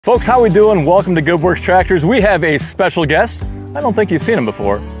Folks, how we doing? Welcome to Good Works Tractors. We have a special guest. I don't think you've seen him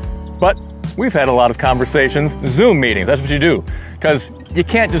before, but we've had a lot of conversations, Zoom meetings. That's what you do, because you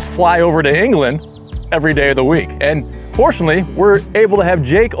can't just fly over to England every day of the week. And fortunately, we're able to have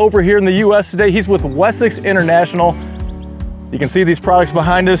Jake over here in the US today. He's with Wessex International. You can see these products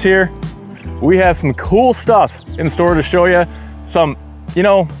behind us here. We have some cool stuff in store to show you. Some, you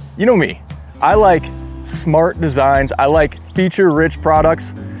know me. I like smart designs. I like feature-rich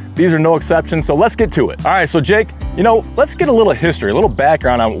products. These are no exception, so let's get to it. All right, so Jake, let's get a little history, a little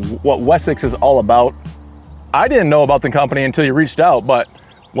background on what Wessex is all about. I didn't know about the company until you reached out, but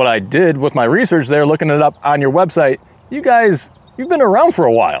what I did with my research there, looking it up on your website, you've been around for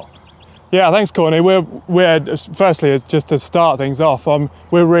a while. Yeah, thanks, Courtney. We're firstly, just to start things off,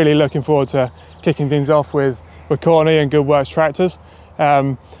 we're really looking forward to kicking things off with Courtney and Good Works Tractors.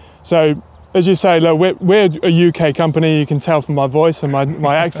 So, as you say, look, we're a UK company. You can tell from my voice and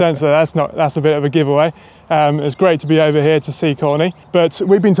my accent, so that's a bit of a giveaway. It's great to be over here to see Courtney. But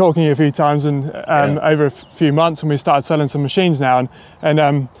we've been talking a few times and over a few months, and we started selling some machines now.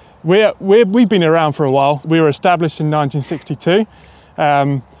 And we've been around for a while. We were established in 1962.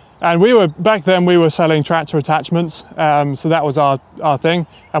 And back then we were selling tractor attachments, so that was our thing,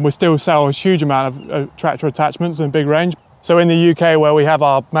 and we still sell a huge amount of tractor attachments and big range. So in the UK, where we have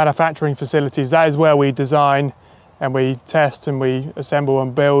our manufacturing facilities, that is where we design and we test and we assemble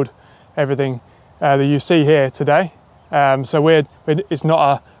and build everything that you see here today. So it's not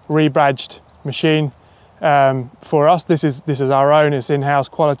a rebadged machine for us. This is our own. It's in-house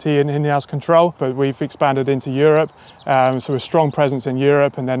quality and in-house control, but we've expanded into Europe. So a strong presence in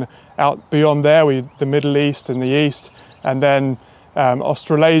Europe, and then out beyond there, the Middle East and the East, and then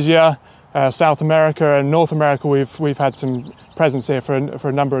Australasia, South America and North America. We've had some presence here for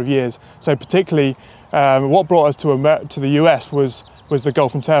a number of years. So particularly, what brought us to the US was the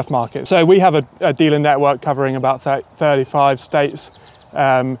golf and turf market. So we have a dealer network covering about 35 states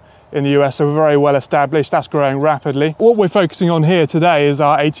in the US, so we're very well established. That's growing rapidly. What we're focusing on here today is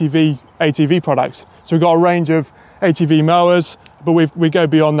our ATV products. So we've got a range of ATV mowers, but we go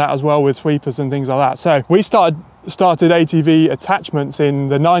beyond that as well with sweepers and things like that. So we started ATV attachments in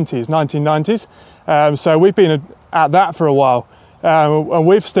the 1990s. So we've been at that for a while. And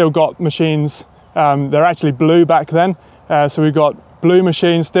we've still got machines, they're actually blue back then. So we've got blue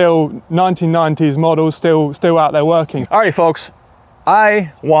machines, still 1990s models, still out there working. All right, folks,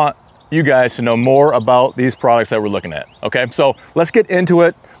 I want you guys to know more about these products that we're looking at, okay? So let's get into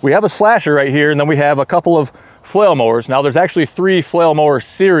it. We have a slasher right here, and then we have a couple of flail mowers. Now there's actually 3 flail mower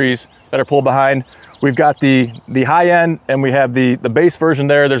series that are pulled behind. We've got the high end, and we have the base version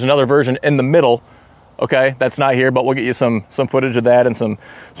there. There's another version in the middle, okay? That's not here, but we'll get you some footage of that and some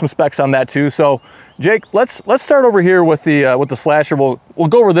specs on that too. So Jake, let's start over here with the slasher. We'll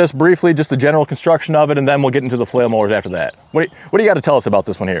go over this briefly, just the general construction of it, and then we'll get into the flail mowers after that. What do you got to tell us about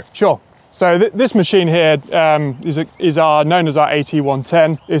this one here? Sure. So this machine here is known as our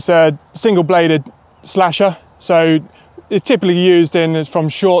AT110. It's a single-bladed slasher. So it's typically used from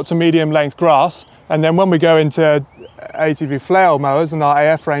short to medium length grass. And then when we go into ATV flail mowers and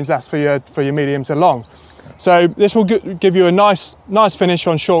our AF range, that's for your medium to long. So this will give you a nice finish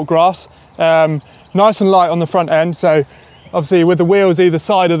on short grass, nice and light on the front end. So obviously with the wheels either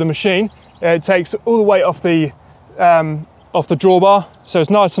side of the machine, it takes all the weight off the drawbar. So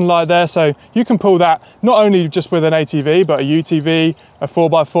it's nice and light there. So you can pull that not only just with an ATV, but a UTV, a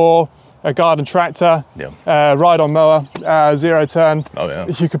 4x4, a garden tractor, ride-on mower, zero turn. Oh yeah.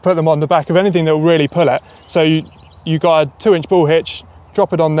 You could put them on the back of anything that will really pull it. So you got a 2-inch bull hitch,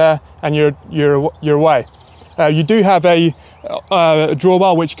 drop it on there, and you're away. You do have a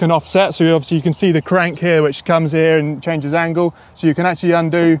drawbar which can offset. So obviously you can see the crank here, which comes here and changes angle. So you can actually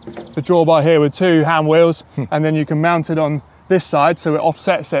undo the drawbar here with 2 hand wheels, and then you can mount it on this side, so it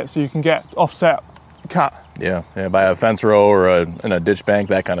offsets it, so you can get offset cut. Yeah, by a fence row or in a ditch bank,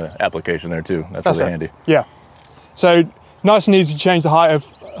 that kind of application there too. That's really handy. Yeah. So nice and easy to change the height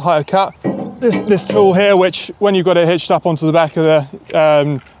of cut. This tool here, which when you've got it hitched up onto the back of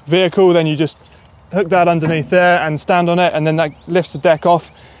the vehicle, then you just hook that underneath there and stand on it, and then that lifts the deck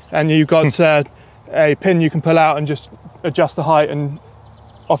off, and you've got a pin you can pull out and just adjust the height, and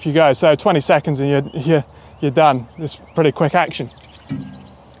off you go. So 20 seconds and you're done. It's pretty quick action.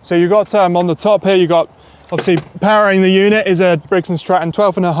 So you've got on the top here, you've got obviously powering the unit is a Briggs & Stratton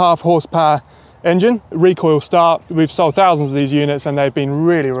 12.5 horsepower engine, recoil start. We've sold thousands of these units and they've been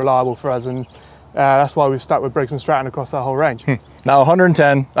really reliable for us, and that's why we've stuck with Briggs & Stratton across our whole range. Now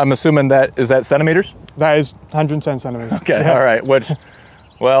 110, I'm assuming is that centimeters? That is 110 centimeters. Okay, yeah. All right, which,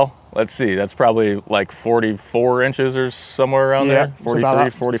 well, let's see, that's probably like 44 inches or somewhere around there. 43,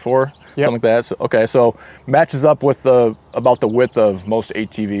 44, something like that. So, okay, so matches up with about the width of most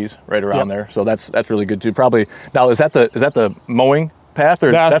ATVs, right around there. So that's really good too. Probably now, is that the mowing path,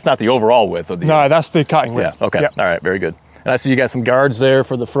 or that's not the overall width of the? No, that's the cutting width. Yeah. Okay. All right. Very good. And I see you got some guards there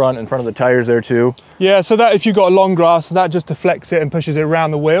for the front, in front of the tires there too. Yeah. So that if you've got a long grass, that just deflects it and pushes it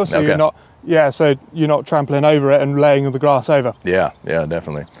around the wheel, so you're not. Yeah. So you're not trampling over it and laying the grass over. Yeah. Yeah.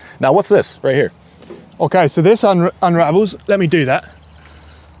 Definitely. Now, what's this right here? Okay. So this unravels. Let me do that.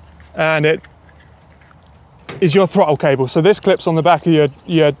 And it is your throttle cable. So this clips on the back of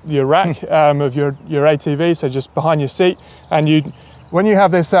your rack of your ATV. So just behind your seat, and when you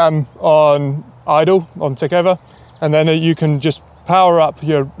have this on idle, on tick over, and then you can just power up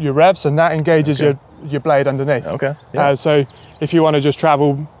your revs, and that engages your blade underneath. Okay. Yeah. So if you want to just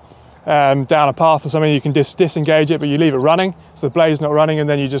travel down a path or something, you can disengage it, but you leave it running, so the blade's not running, and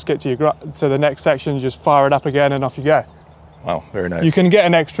then you just get to the next section, you just fire it up again, and off you go. Wow, very nice. You can get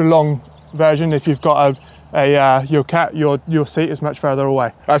an extra long version if you've got your seat is much further away.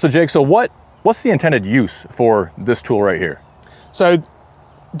 All right, so Jake, so what's the intended use for this tool right here? So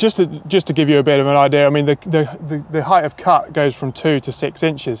just to give you a bit of an idea, I mean the height of cut goes from 2 to 6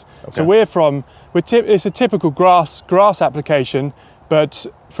 inches. Okay. So it's a typical grass application, but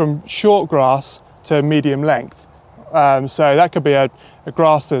from short grass to medium length. So that could be a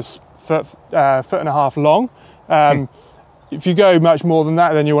grass that's foot and a half long. If you go much more than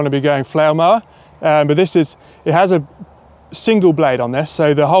that, then you want to be going flail mower. But it has a single blade on this,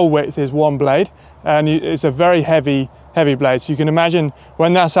 so the whole width is one blade, and it's a very heavy blade. So you can imagine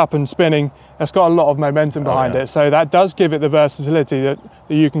when that's up and spinning, that's got a lot of momentum behind it. So that does give it the versatility that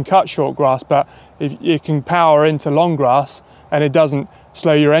you can cut short grass, but if you can power into long grass, and it doesn't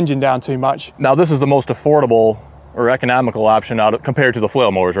slow your engine down too much. Now this is the most affordable or economical option compared to the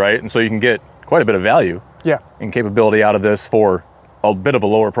flail mowers, right? And so you can get quite a bit of value and capability out of this for a bit of a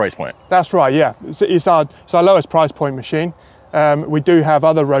lower price point. That's right, yeah. It's our lowest price point machine. We do have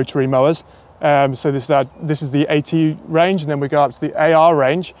other rotary mowers. So this is the AT range, and then we go up to the AR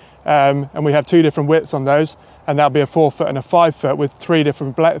range, and we have 2 different widths on those, and that'll be a 4 foot and a 5 foot with 3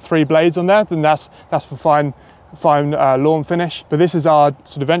 blades on there. Then that's for fine lawn finish. But this is our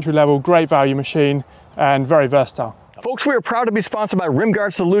sort of entry level, great value machine, and very versatile. Folks, we are proud to be sponsored by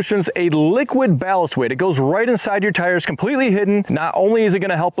RimGuard Solutions, a liquid ballast weight. It goes right inside your tires, completely hidden. Not only is it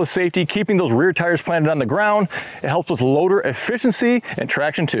going to help with safety, keeping those rear tires planted on the ground, it helps with loader efficiency and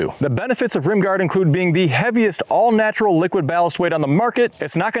traction too. The benefits of RimGuard include being the heaviest all-natural liquid ballast weight on the market.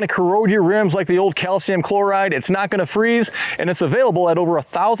 It's not going to corrode your rims like the old calcium chloride. It's not going to freeze, and it's available at over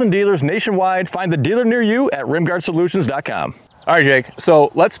 1,000 dealers nationwide. Find the dealer near you at rimguardsolutions.com. All right, Jake,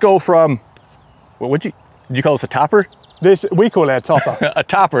 so let's go from, did you call this a topper? We call it a topper. A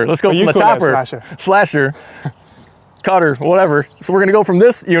topper. Let's go from the topper, slasher, cutter, whatever. So we're gonna go from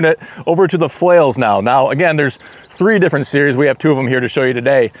this unit over to the flails now. Now, again, there's 3 different series. We have 2 of them here to show you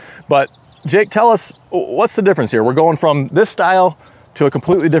today. But Jake, tell us, what's the difference here? We're going from this style to a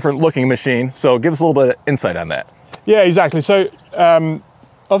completely different looking machine. So give us a little bit of insight on that. Yeah, exactly. So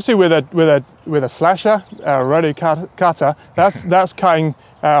obviously with a slasher, a rotary cutter, that's cutting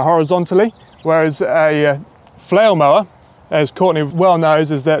horizontally. Whereas a flail mower, as Courtney well knows,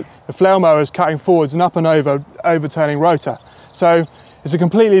 is that the flail mower is cutting forwards and up and over, overturning rotor. So it's a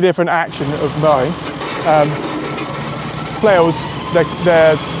completely different action of mowing. Flails,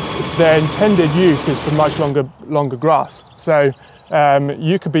 their intended use is for much longer grass. So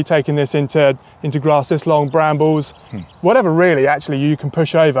you could be taking this into grass this long, brambles, whatever really actually you can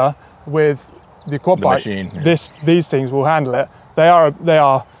push over with the quad bike. Machine. Yeah. These things will handle it. They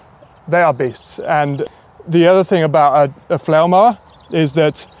are beasts. And the other thing about a flail mower is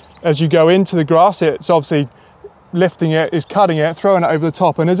that as you go into the grass, it's obviously lifting it, is cutting it, throwing it over the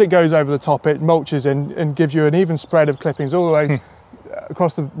top, and as it goes over the top, it mulches and gives you an even spread of clippings all the way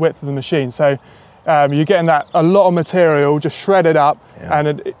across the width of the machine. So you're getting a lot of material just shredded up, and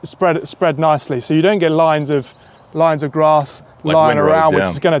it spread nicely. So you don't get lines of grass like lying around, which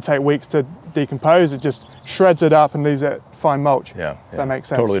is going to take weeks to decompose. It just shreds it up and leaves it fine mulch. Yeah, if that makes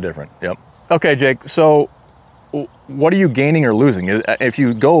sense. Totally different. Yep. Okay, Jake. So, what are you gaining or losing if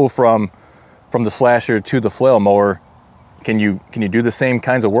you go from the slasher to the flail mower? Can you do the same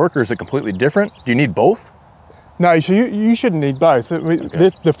kinds of work, or is it completely different? Do you need both? No, you shouldn't need both.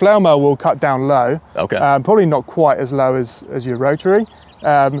 Okay. The flail mower will cut down low. Okay. Probably not quite as low as your rotary,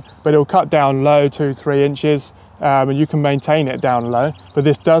 but it'll cut down low 2-3 inches. And you can maintain it down low, but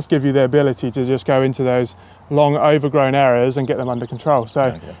this does give you the ability to just go into those long overgrown areas and get them under control.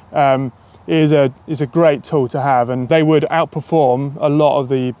 So is a great tool to have, and they would outperform a lot of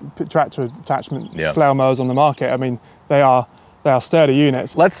the tractor attachment flail mowers on the market. I mean, they are sturdy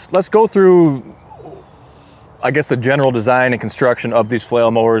units. Let's go through, I guess, the general design and construction of these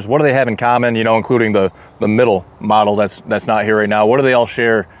flail mowers. What do they have in common, you know, including the middle model that's not here right now? What do they all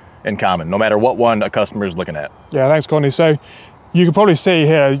share in common, no matter what one a customer is looking at? Yeah, thanks, Courtney. So you can probably see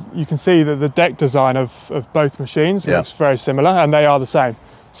here, you can see that the deck design of both machines looks very similar, and they are the same.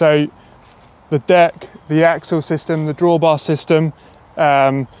 So the deck, the axle system, the drawbar system,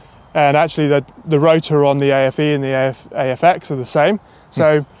 and actually the rotor on the AFE and the AFX are the same.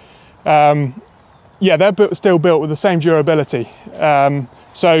 So yeah, they're still built with the same durability.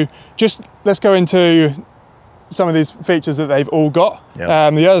 So just let's go into some of these features that they've all got.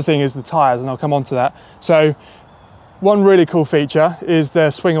 The other thing is the tires, and I'll come on to that. So one really cool feature is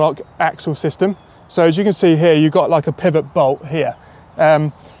their swing lock axle system. So as you can see here, you've got like a pivot bolt here.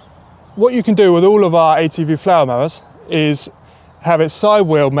 What you can do with all of our ATV flail mowers is have it side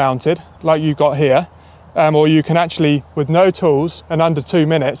wheel mounted like you've got here, or you can actually, with no tools and under 2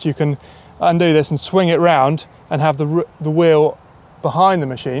 minutes, you can undo this and swing it round and have the wheel behind the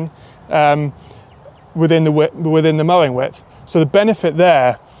machine within the mowing width. So the benefit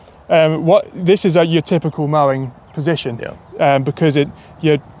there, this is your typical mowing position, because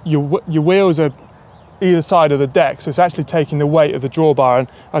your wheels are either side of the deck, so it's actually taking the weight of the drawbar. And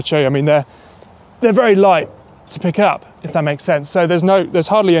I'll show you. I mean, they're very light to pick up, if that makes sense. So there's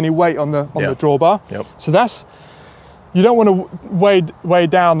hardly any weight on the drawbar. So you don't want to weigh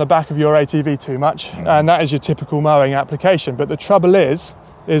down the back of your ATV too much, and that is your typical mowing application. But the trouble is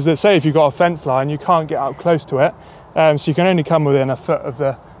that, say if you've got a fence line, you can't get up close to it, so you can only come within a foot of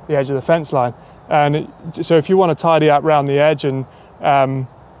the edge of the fence line. And so if you want to tidy up around the edge and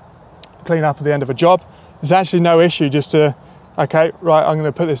clean up at the end of a job, there's actually no issue just to, okay, right, I'm going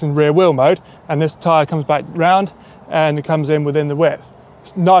to put this in rear wheel mode, and this tyre comes back round and it comes in within the width.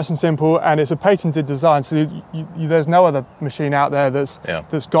 It's nice and simple, and it's a patented design, so there's no other machine out there that's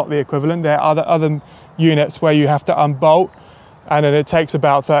got the equivalent. There are other units where you have to unbolt, and then it takes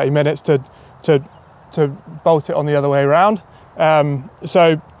about 30 minutes to bolt it on the other way around.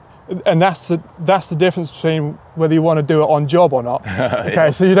 And that's the difference between whether you want to do it on job or not.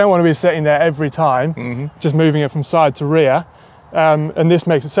 Okay, so you don't want to be sitting there every time, just moving it from side to rear. And this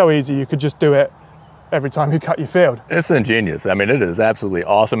makes it so easy, you could just do it every time you cut your field. It's ingenious. I mean, it is absolutely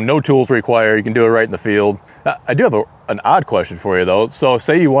awesome. No tools required. You can do it right in the field. I do have an odd question for you, though. So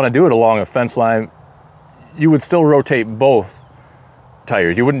say you want to do it along a fence line, you would still rotate both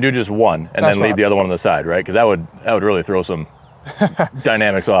tires. You wouldn't do just one and then leave the other one on the side, right? Because that would really throw some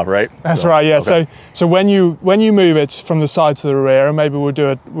dynamics off, right? That's right, yeah. Okay. So when you move it from the side to the rear, and maybe we'll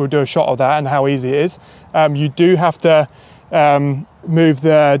do a shot of that and how easy it is, you do have to move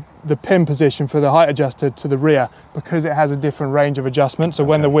the pin position for the height adjuster to the rear, because it has a different range of adjustment. So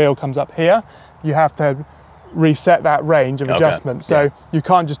when the wheel comes up here, you have to reset that range of adjustment. So you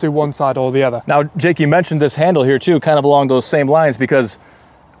can't just do one side or the other. Now, Jake, you mentioned this handle here too, kind of along those same lines, because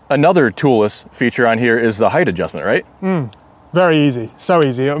another toolless feature on here is the height adjustment, right? Very easy, so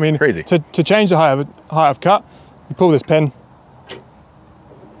easy. I mean, crazy. To change the height of cut, you pull this pin,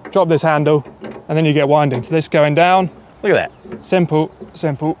 drop this handle, and then you get winding. So this going down. Look at that. Simple,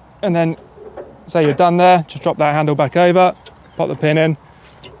 simple. And then, say you're done there, just drop that handle back over, pop the pin in,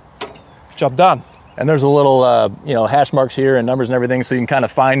 job done. And there's a little, hash marks here and numbers and everything, so you can kind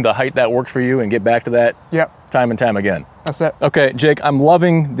of find the height that works for you and get back to that time and time again. That's it. Okay, Jake, I'm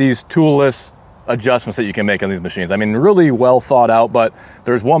loving these toolless adjustments that you can make on these machines. I mean, really well thought out, but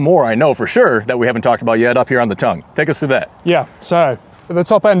there's one more I know for sure that we haven't talked about yet up here on the tongue. Take us through that. Yeah, so at the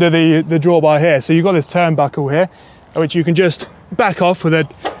top end of the drawbar here, so you've got this turnbuckle here, which you can just back off with a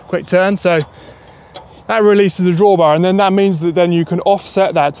quick turn. So that releases the drawbar, and then that means that then you can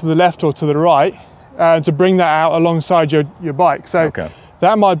offset that to the left or to the right to bring that out alongside your bike. So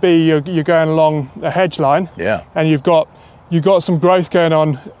that might be you're going along a hedge line, and you've got some growth going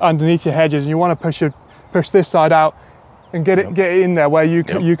on underneath your hedges, and you want to push this side out and get it in there where you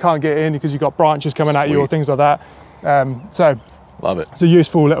can't get in because you've got branches coming at you or things like that. So love it. It's a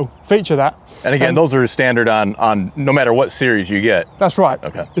useful little feature, that. And again, those are standard on no matter what series you get. That's right.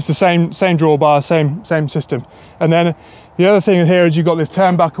 Okay. It's the same drawbar, same system. And then the other thing here is you've got this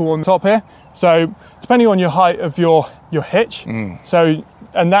turnbuckle on top here. So depending on your height of your hitch, and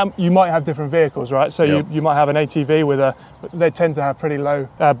that you might have different vehicles, right? So you might have an ATV they tend to have pretty low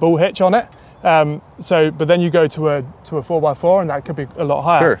bull hitch on it. But then you go to a 4x4, and that could be a lot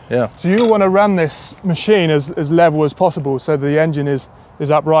higher. Sure, yeah. So you want to run this machine as level as possible, so the engine is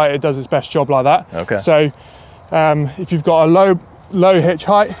upright. It does its best job like that. Okay. So if you've got a low hitch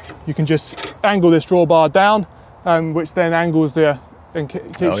height, you can just angle this drawbar down, which then angles and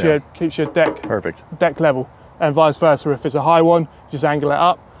keeps your deck level, and vice versa. If it's a high one, just angle it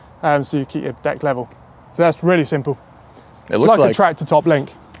up, so you keep your deck level. So that's really simple. It's like a tractor top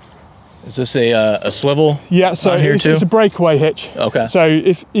link. Is this a swivel? Yeah, so it's a breakaway hitch. Okay. So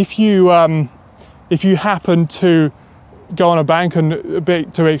if you happen to go on a bank and a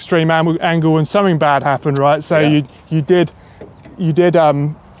bit to extreme angle and something bad happened, right? So you did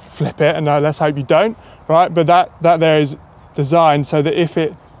flip it, and let's hope you don't, right? But that there is designed so that if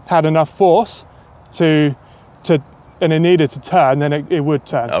it had enough force and it needed to turn, then it would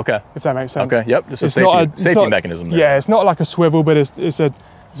turn. Okay. If that makes sense. Okay. Yep. Just a safety mechanism there. Yeah, it's not like a swivel, but it's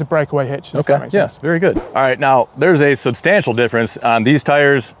a breakaway hitch. Okay. That makes sense. Very good. All right. Now there's a substantial difference on these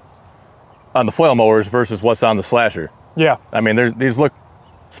tires on the flail mowers versus what's on the slasher. Yeah. I mean, these look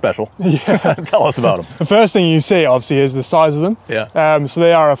special. Yeah. Tell us about them. The first thing you see, obviously, is the size of them. Yeah. So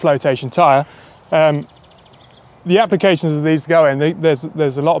they are a flotation tire. The applications of these go in, there's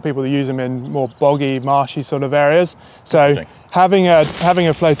a lot of people that use them in more boggy, marshy sort of areas. So having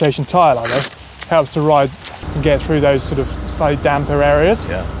a flotation tire like this helps to ride and get through those sort of slightly damper areas.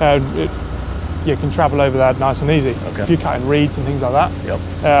 Yeah. You can travel over that nice and easy. Okay. If you're cutting reeds and things like that. Yep.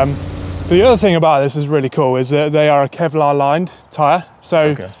 The other thing about this is really cool is that they are a Kevlar lined tire.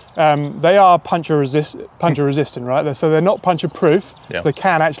 So they are puncture resistant, right? So they're not puncture proof. Yeah. So they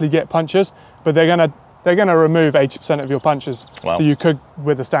can actually get punctures, but they're going to remove 80% of your punctures that you could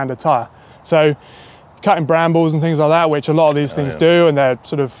with a standard tire. So cutting brambles and things like that, which a lot of these things do, and they're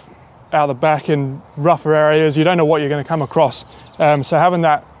sort of out the back in rougher areas, you don't know what you're going to come across. So having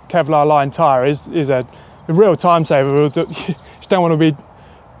that Kevlar lined tire is a real time saver. You just don't want to be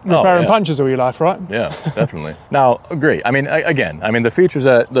repairing punctures all your life, right? Yeah, definitely. Now, great. I mean, the features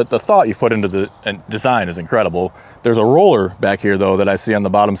the thought you've put into the design is incredible. There's a roller back here, though, that I see on the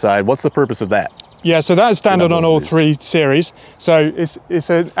bottom side. What's the purpose of that? Yeah, so that's standard on all three series. So it's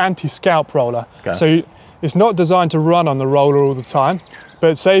an anti-scalp roller. Okay. So it's not designed to run on the roller all the time.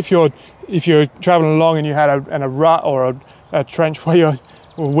 But say if you're traveling along and you had a rut or a trench where your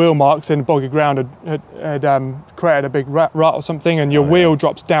wheel marks in boggy ground had created a big rut or something, and your wheel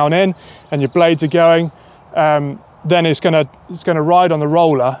drops down in and your blades are going, then it's gonna ride on the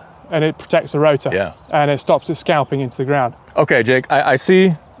roller and it protects the rotor and it stops it scalping into the ground. Okay, Jake, I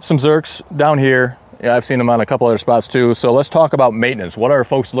see some Zerks down here. Yeah, I've seen them on a couple other spots too. So let's talk about maintenance. What are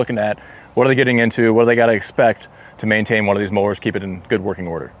folks looking at? What are they getting into? What do they got to expect to maintain one of these mowers, keep it in good working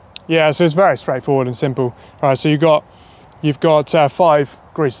order? Yeah, so it's very straightforward and simple. All right, so you've got 5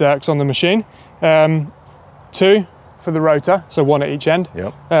 grease Zerks on the machine, 2 for the rotor, so 1 at each end.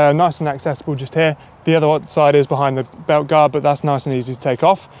 Yep. Nice and accessible just here. The other side is behind the belt guard, but that's nice and easy to take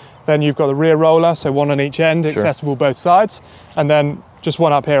off. Then you've got the rear roller, so 1 on each end, accessible both sides, and then just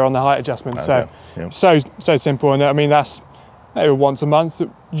 1 up here on the height adjustment. Okay. So simple, and I mean that's maybe once a month. You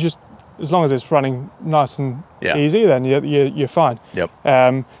just, as long as it's running nice and easy, then you're fine. Yep.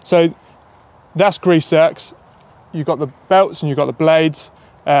 So that's grease Zerks. You've got the belts and you've got the blades.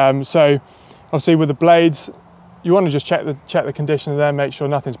 So obviously with the blades, you want to just check the condition of them, make sure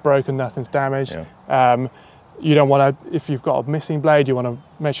nothing's broken, nothing's damaged. Yeah. You don't want to, if you've got a missing blade, you want to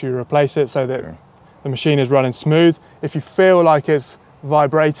make sure you replace it so that the machine is running smooth. If you feel like it's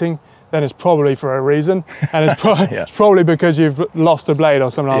vibrating, then it's probably for a reason, and it's, it's probably because you've lost a blade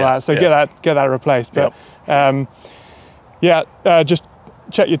or something like that. So get that replaced. But just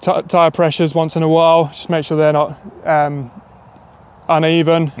check your tire pressures once in a while. Just make sure they're not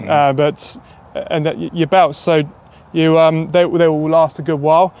uneven. And that your belts, so they will last a good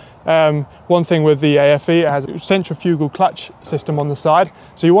while. One thing with the AFE, it has a centrifugal clutch system on the side,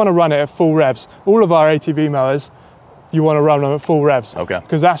 so you want to run it at full revs. All of our ATV mowers, you want to run them at full revs,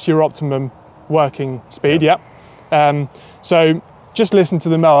 because that's your optimum working speed. So just listen to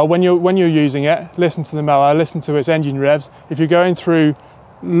the mower when you're using it. Listen to the mower, listen to its engine revs. If you're going through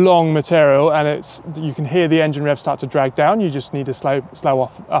long material and you can hear the engine revs start to drag down, you just need to slow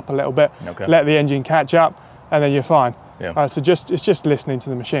up a little bit. Let the engine catch up, and then you're fine. So it's just listening to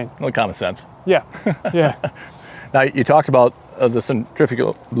the machine. Well, common sense. Yeah. Now you talked about the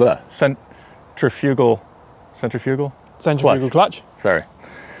centrifugal clutch. Sorry,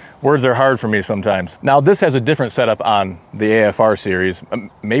 words are hard for me sometimes. Now this has a different setup on the AFR series.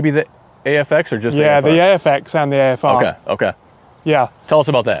 Maybe the AFX or just AFR? The AFX and the AFR. Okay. Yeah. Tell us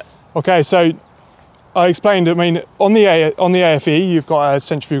about that. Okay, so I explained, I mean, on the AFE, you've got a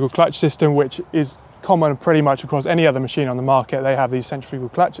centrifugal clutch system, which is common pretty much across any other machine on the market. They have these centrifugal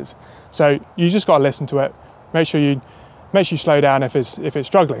clutches. So you just got to listen to it. Make sure you slow down if it's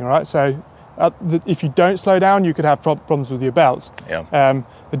struggling, right? So if you don't slow down, you could have problems with your belts. Yeah.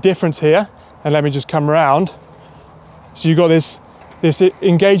 The difference here, and let me just come around. So you've got this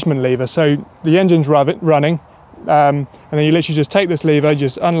engagement lever. So the engine's running, and then you literally just take this lever,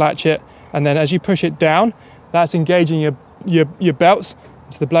 just unlatch it, and then as you push it down, that's engaging your belts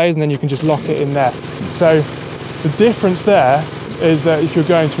to the blade, and then you can just lock it in there. So the difference there is that if you're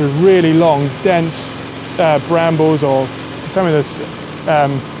going through really long, dense brambles or something that's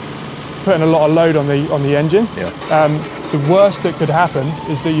putting a lot of load on the engine, the worst that could happen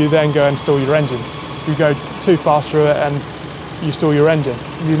is that you then go and stall your engine. You go too fast through it and you stall your engine.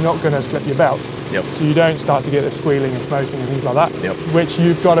 You're not going to slip your belts. Yep. So you don't start to get the squealing and smoking and things like that. Yep. Which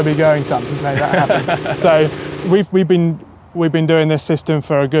you've got to be going something to make that happen. So we've been doing this system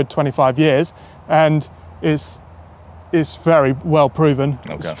for a good 25 years, and it's very well proven,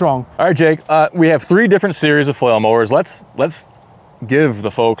 strong. All right, Jake. We have 3 different series of flail mowers. Let's give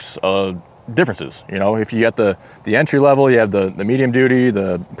the folks differences. You know, if you get the entry level, you have the medium duty,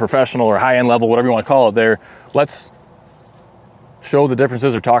 the professional or high end level, whatever you want to call it. There, let's show the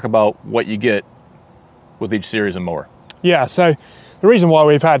differences or talk about what you get with each series of mower. Yeah. So the reason why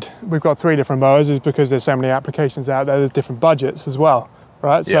we've got 3 different mowers is because there's so many applications out there. There's different budgets as well,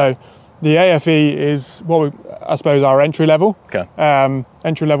 right? Yeah. So the AFE is I suppose our entry level,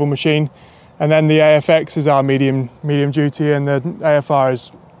 entry level machine, and then the AFX is our medium duty, and the AFR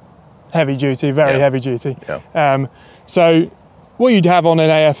is heavy duty, very heavy duty. Yeah. So what you'd have on an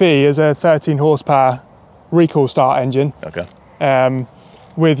AFE is a 13 horsepower recall start engine. Okay.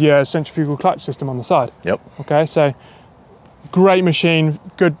 With your centrifugal clutch system on the side. Yep. Okay, so great machine,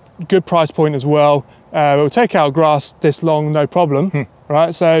 good price point as well. It will take out grass this long, no problem.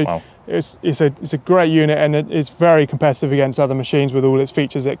 Right. So wow. it's a great unit, and it's very competitive against other machines with all its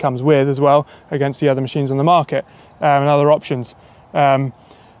features it comes with as well, against the other machines on the market and other options. But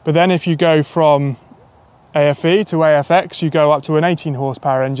then if you go from AFE to AFX, you go up to an 18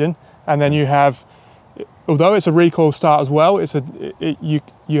 horsepower engine, and then you have, although it's a recall start as well,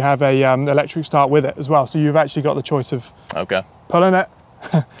 you have a electric start with it as well. So you've actually got the choice of pulling it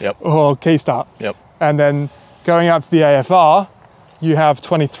or key start. Yep. And then going up to the AFR, you have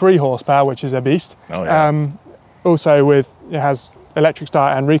 23 horsepower, which is a beast. Oh, yeah. Also it has electric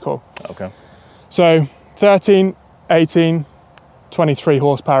start and recall. Okay. So 13, 18, 23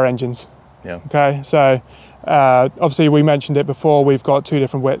 horsepower engines. Yeah. Okay. So obviously we mentioned it before, we've got 2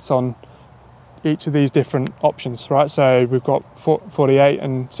 different widths on each of these different options, right? So we've got 48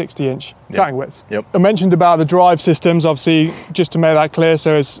 and 60-inch cutting widths. Yep. I mentioned about the drive systems, obviously, just to make that clear.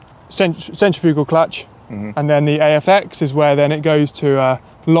 So it's centrifugal clutch, and then the AFX is where then it goes to a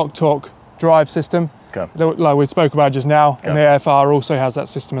lock torque drive system, like we spoke about just now, and the AFR also has that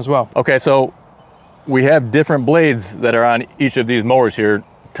system as well. Okay, so we have different blades that are on each of these mowers here.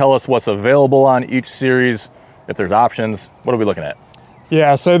 Tell us what's available on each series, if there's options. What are we looking at?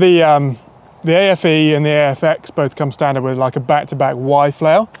 Yeah, so the AFE and the AFX both come standard with like a back-to-back Y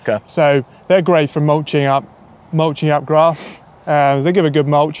flail. Okay. So they're great for mulching up grass. They give a good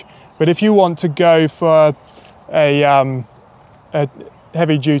mulch. But if you want to go for a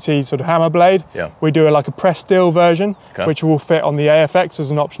heavy-duty sort of hammer blade, we do like a press steel version, which will fit on the AFX as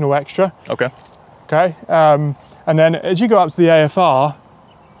an optional extra. Okay. Okay. And then as you go up to the AFR,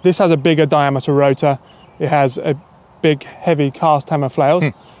 this has a bigger diameter rotor. It has a big, heavy cast hammer flails.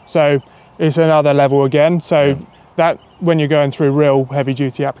 So it's another level again. So that when you're going through real heavy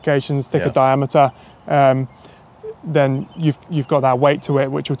duty applications, thicker diameter, then you've got that weight to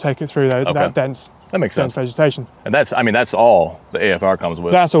it, which will take it through that dense vegetation. And that's all the AFR comes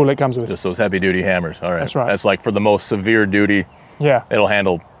with. That's all it comes with. Just those heavy duty hammers. All right. That's right. That's like for the most severe duty. Yeah. It'll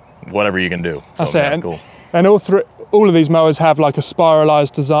handle whatever you can do. So, that's it. Cool. And all of these mowers have like a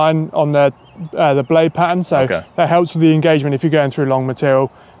spiralized design on the blade pattern, so that helps with the engagement. If you're going through long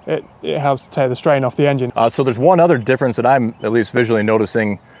material, it helps to take the strain off the engine. So there's one other difference that I'm at least visually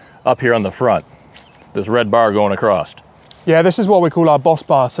noticing up here on the front, this red bar going across. Yeah, this is what we call our boss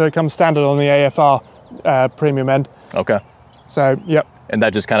bar, so it comes standard on the AFR premium end. Okay. So, yep. And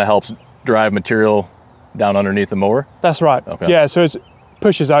that just kind of helps drive material down underneath the mower? That's right. Okay. Yeah, so it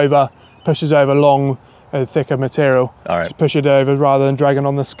pushes over long, thicker material. All right. Just push it over rather than dragging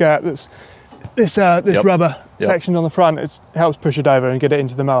on the skirt. That's this rubber section on the front. It helps push it over and get it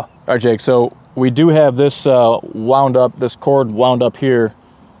into the mower. All right, Jake. So we do have this wound up. This cord wound up here.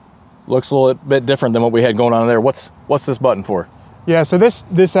 Looks a little bit different than what we had going on there. What's this button for? Yeah. So this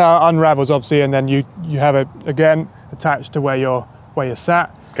unravels obviously, and then you have it again attached to where you're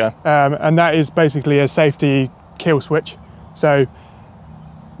sat. Okay. And that is basically a safety kill switch. So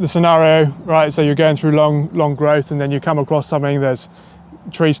the scenario, right, so you're going through long growth and then you come across something, there's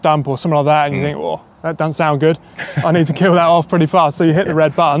tree stump or something like that, and you think, well, that doesn't sound good. I need to kill that off pretty fast. So you hit the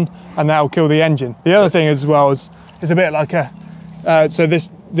red button, and that will kill the engine. The other thing as well is it's a bit like a. So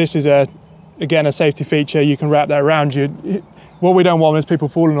this is again a safety feature. You can wrap that around you. What we don't want is people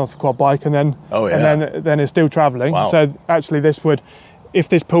falling off the quad bike and then then it's still travelling. Wow. So actually, this would, if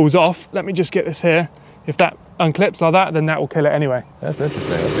this pulls off, let me just get this here. If that unclips like that, then that will kill it anyway. That's interesting.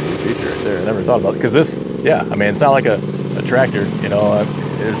 That's a good feature right there. I never thought about it. Because this, yeah, I mean, it's not like a tractor, you know,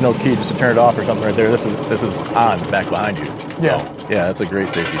 there's no key just to turn it off or something right there. This is on back behind you. Yeah. So, yeah, that's a great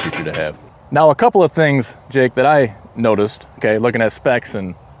safety feature to have. Now, a couple of things, Jake, that I noticed, okay, looking at specs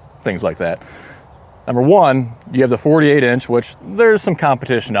and things like that. Number one, you have the 48-inch, which there's some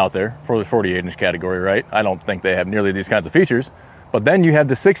competition out there for the 48-inch category, right? I don't think they have nearly these kinds of features. But then you have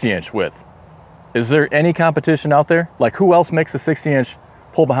the 60-inch width. Is there any competition out there? Like, who else makes a 60-inch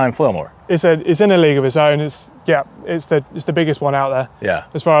pull-behind flail mower? It's in a league of its own. It's the biggest one out there. Yeah.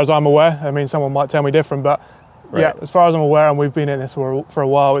 As far as I'm aware. I mean, someone might tell me different, but right. Yeah, as far as I'm aware, and we've been in this for a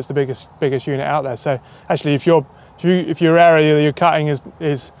while, it's the biggest unit out there. So actually, if your area that you're cutting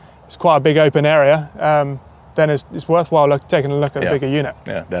is quite a big open area, then it's worthwhile taking a look at a bigger unit.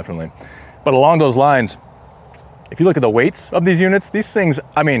 Yeah, definitely. But along those lines, if you look at the weights of these units, these things,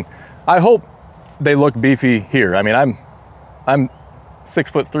 I mean, I hope they look beefy here. I mean, I'm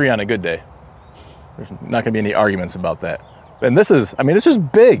 6'3" on a good day. There's not gonna be any arguments about that. And this is, I mean, it's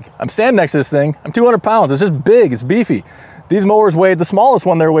just big. I'm standing next to this thing. I'm 200 pounds. It's just big. It's beefy. These mowers weigh, the smallest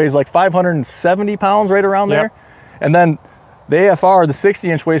one there weighs like 570 pounds, right around there. And then the AFR, the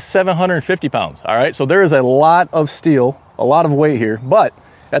 60-inch, weighs 750 pounds. All right, so there is a lot of steel, a lot of weight here. But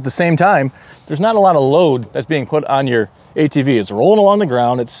at the same time, there's not a lot of load that's being put on your ATV. It's rolling along the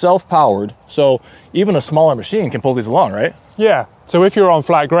ground. It's self-powered. So even a smaller machine can pull these along, right? Yeah. So if you're on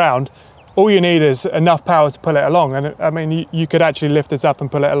flat ground, all you need is enough power to pull it along. And I mean, you could actually lift this up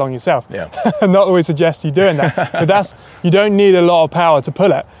and pull it along yourself. Yeah. Not that we suggest you doing that, but you don't need a lot of power to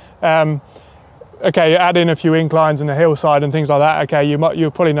pull it. Okay, you add in a few inclines and a hillside and things like that. Okay,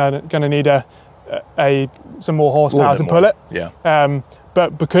 you're probably going to need some more horsepower to pull it. Yeah.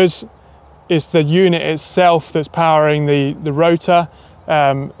 But because it's the unit itself that's powering the rotor,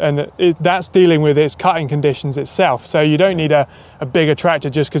 and that's dealing with its cutting conditions itself. So you don't need a bigger tractor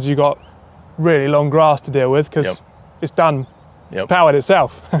just because you've got really long grass to deal with, because it's done, powered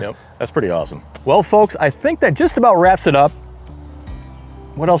itself. Yep, that's pretty awesome. Well, folks, I think that just about wraps it up.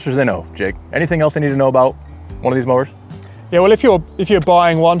 What else should they know, Jake? Anything else I need to know about one of these mowers? Yeah, well, if you're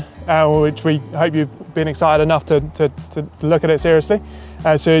buying one, which we hope you've been excited enough to look at it seriously.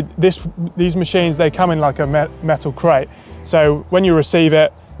 So these machines, they come in like a metal crate. So when you receive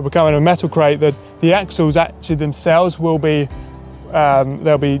it, it will come in a metal crate. The axles actually themselves will be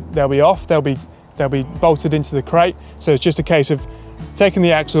they'll be off. They'll be bolted into the crate. So it's just a case of taking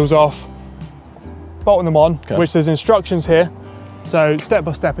the axles off, bolting them on, which there's instructions here. So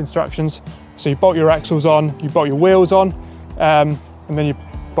step-by-step instructions. So you bolt your axles on, you bolt your wheels on, and then you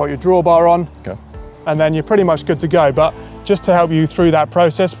bolt your drawbar on, and then you're pretty much good to go. But just to help you through that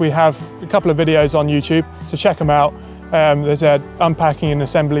process, we have a couple of videos on YouTube, so check them out. There's an unpacking and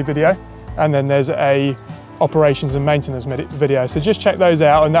assembly video, and then there's a operations and maintenance video. So just check those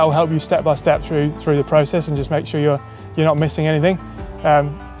out, and that will help you step by step through the process, and just make sure you're not missing anything.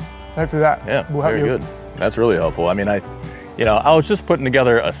 Hopefully that will help you. Very good. That's really helpful. I mean, I was just putting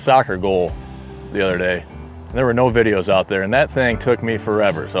together a soccer goal the other day, and there were no videos out there, and that thing took me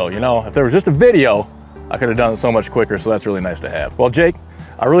forever. So, if there was just a video, I could have done it so much quicker, so that's really nice to have. Well, Jake,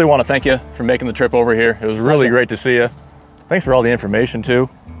 I really want to thank you for making the trip over here. It was really great to see you. Thanks for all the information, too.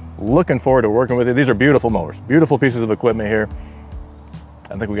 Looking forward to working with you. These are beautiful mowers, beautiful pieces of equipment here.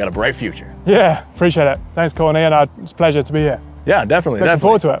 I think we got a bright future. Yeah, appreciate it. Thanks, Courtney, and it's a pleasure to be here. Yeah, definitely. Looking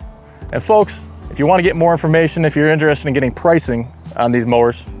forward to it. And folks, if you want to get more information, if you're interested in getting pricing on these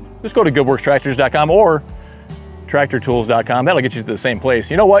mowers, just go to goodworkstractors.com or tractortools.com. That'll get you to the same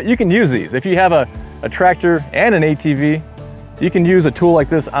place. You know what? You can use these. If you have a tractor and an ATV, you can use a tool like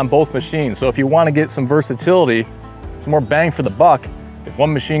this on both machines. So if you want to get some versatility, some more bang for the buck, if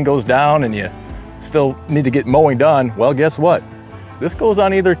one machine goes down and you still need to get mowing done, well, guess what? This goes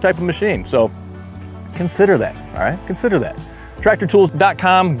on either type of machine. So consider that, all right? Consider that.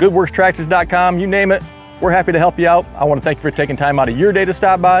 TractorTools.com, GoodWorksTractors.com, you name it, we're happy to help you out. I want to thank you for taking time out of your day to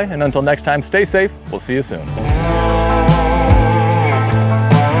stop by, and until next time, stay safe. We'll see you soon.